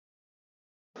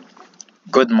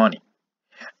Good morning.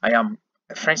 I am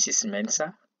Francis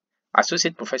Mensah,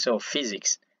 Associate Professor of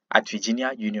Physics at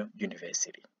Virginia Union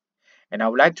University, and I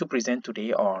would like to present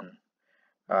today on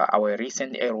our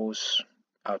recent AEROSE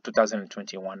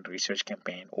 2021 research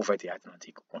campaign over the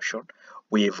Atlantic Ocean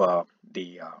with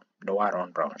the NOAA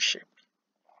round-brown ship.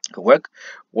 The work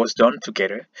was done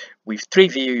together with three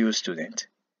VUU students,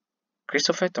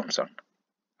 Christopher Thompson,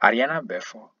 Ariana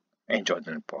Belfort, and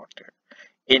Jordan Porter,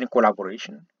 in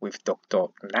collaboration with Dr.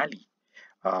 Nali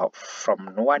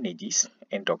from NOAA NEDIS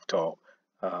and Dr.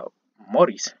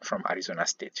 Morris from Arizona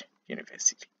State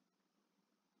University.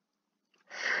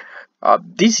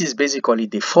 This is basically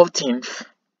the 14th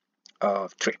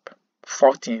trip,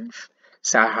 14th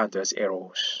Saharas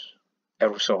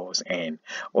aerosols and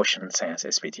ocean science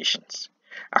expeditions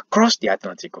across the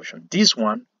Atlantic Ocean. This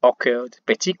one occurred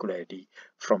particularly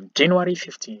from January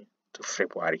 15 to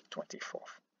February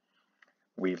 24th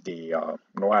with the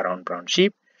NOAA round-brown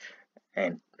ship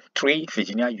and three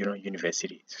Virginia Union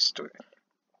University students.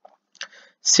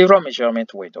 Several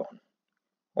measurements were done: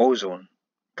 ozone,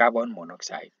 carbon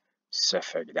monoxide,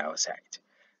 sulfur dioxide.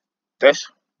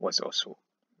 Dust was also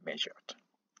measured.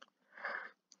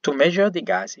 To measure the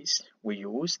gases, we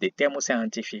use the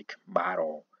thermoscientific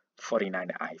barrel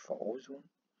 49I for ozone,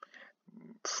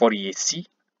 48C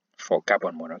for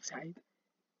carbon monoxide,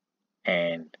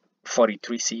 and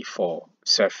 43C for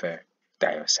sulfur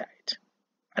dioxide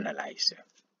analyzer.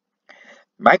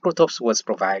 Microtopes was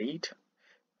provided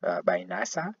by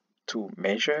NASA to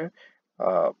measure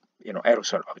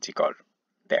aerosol optical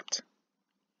depth.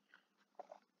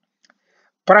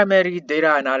 Primary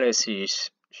data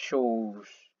analysis shows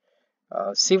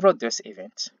several dust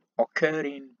events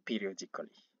occurring periodically,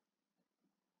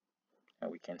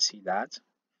 and we can see that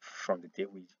from the day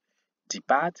we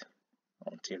depart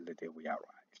until the day we arrived.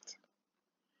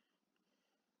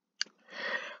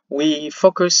 We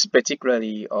focus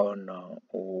particularly on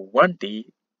one day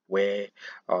where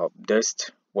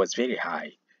dust was very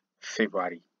high,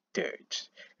 February 3rd.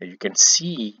 And you can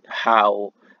see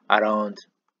how around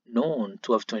noon,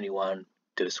 12:21,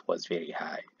 dust was very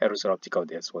high. Aerosol optical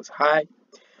dust was high,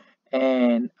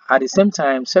 and at the same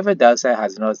time, sulfur dioxide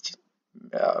has not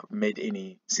made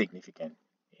any significant,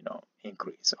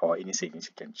 increase or any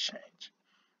significant change.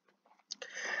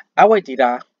 Our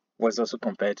data was also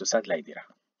compared to satellite data.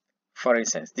 For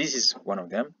instance, this is one of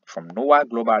them from NOAA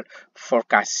Global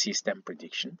Forecast System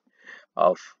Prediction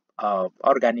of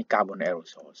organic carbon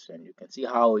aerosols, and you can see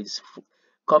how it's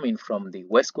coming from the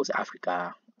West Coast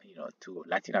Africa, to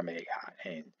Latin America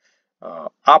and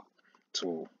up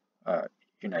to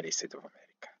United States of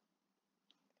America.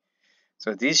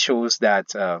 So this shows that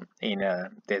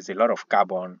there's a lot of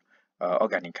carbon,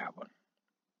 organic carbon.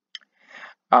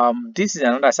 This is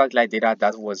another satellite data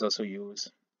that was also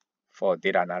used for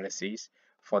data analysis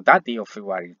for that day of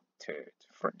February 3rd.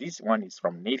 This one is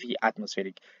from Navy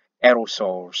Atmospheric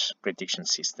Aerosols Prediction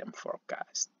System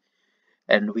Forecast,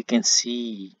 and we can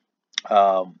see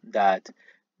that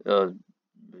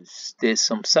there's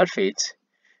some sulfate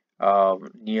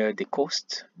near the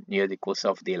coast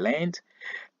of the land,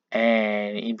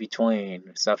 and in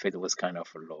between sulfate was kind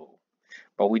of low.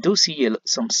 But we do see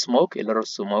some smoke, a lot of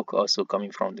smoke also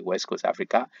coming from the West Coast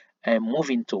Africa and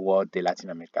moving toward the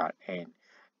Latin America and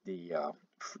the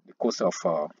coast of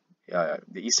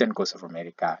the eastern coast of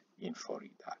America in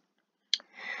Florida.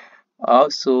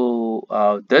 Also,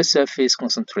 the surface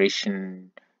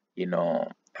concentration,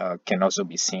 can also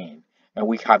be seen, and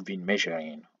we have been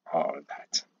measuring all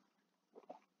that.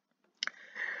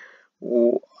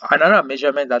 Another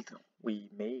measurement that we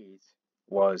made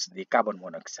was the carbon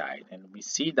monoxide, and we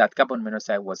see that carbon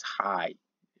monoxide was high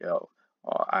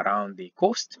around the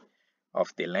coast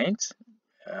of the land,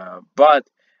 but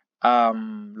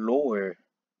lower,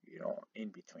 in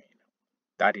between.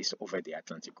 That is over the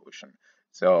Atlantic Ocean.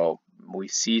 So we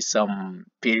see some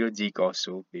periodic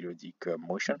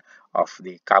motion of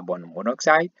the carbon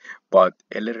monoxide, but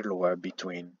a little lower,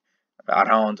 between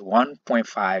around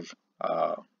 1.5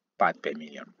 part per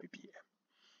million ppm.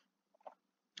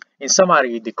 In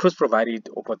summary, the cruise provided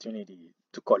opportunity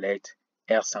to collect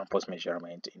air samples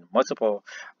measurement in multiple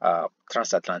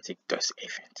transatlantic dust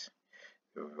events.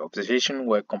 Observations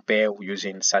were compared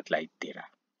using satellite data.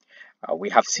 We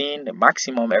have seen the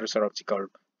maximum aerosol optical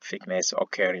thickness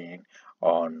occurring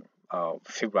on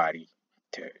February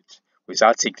 3rd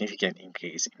without significant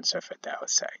increase in sulfur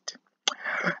dioxide.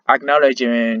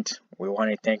 Acknowledgement: we want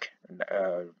to thank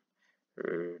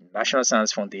National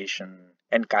Science Foundation,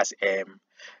 NCAS-M,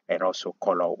 and also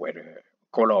Color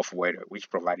of Weather, which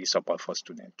provided support for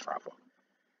student travel.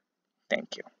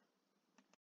 Thank you.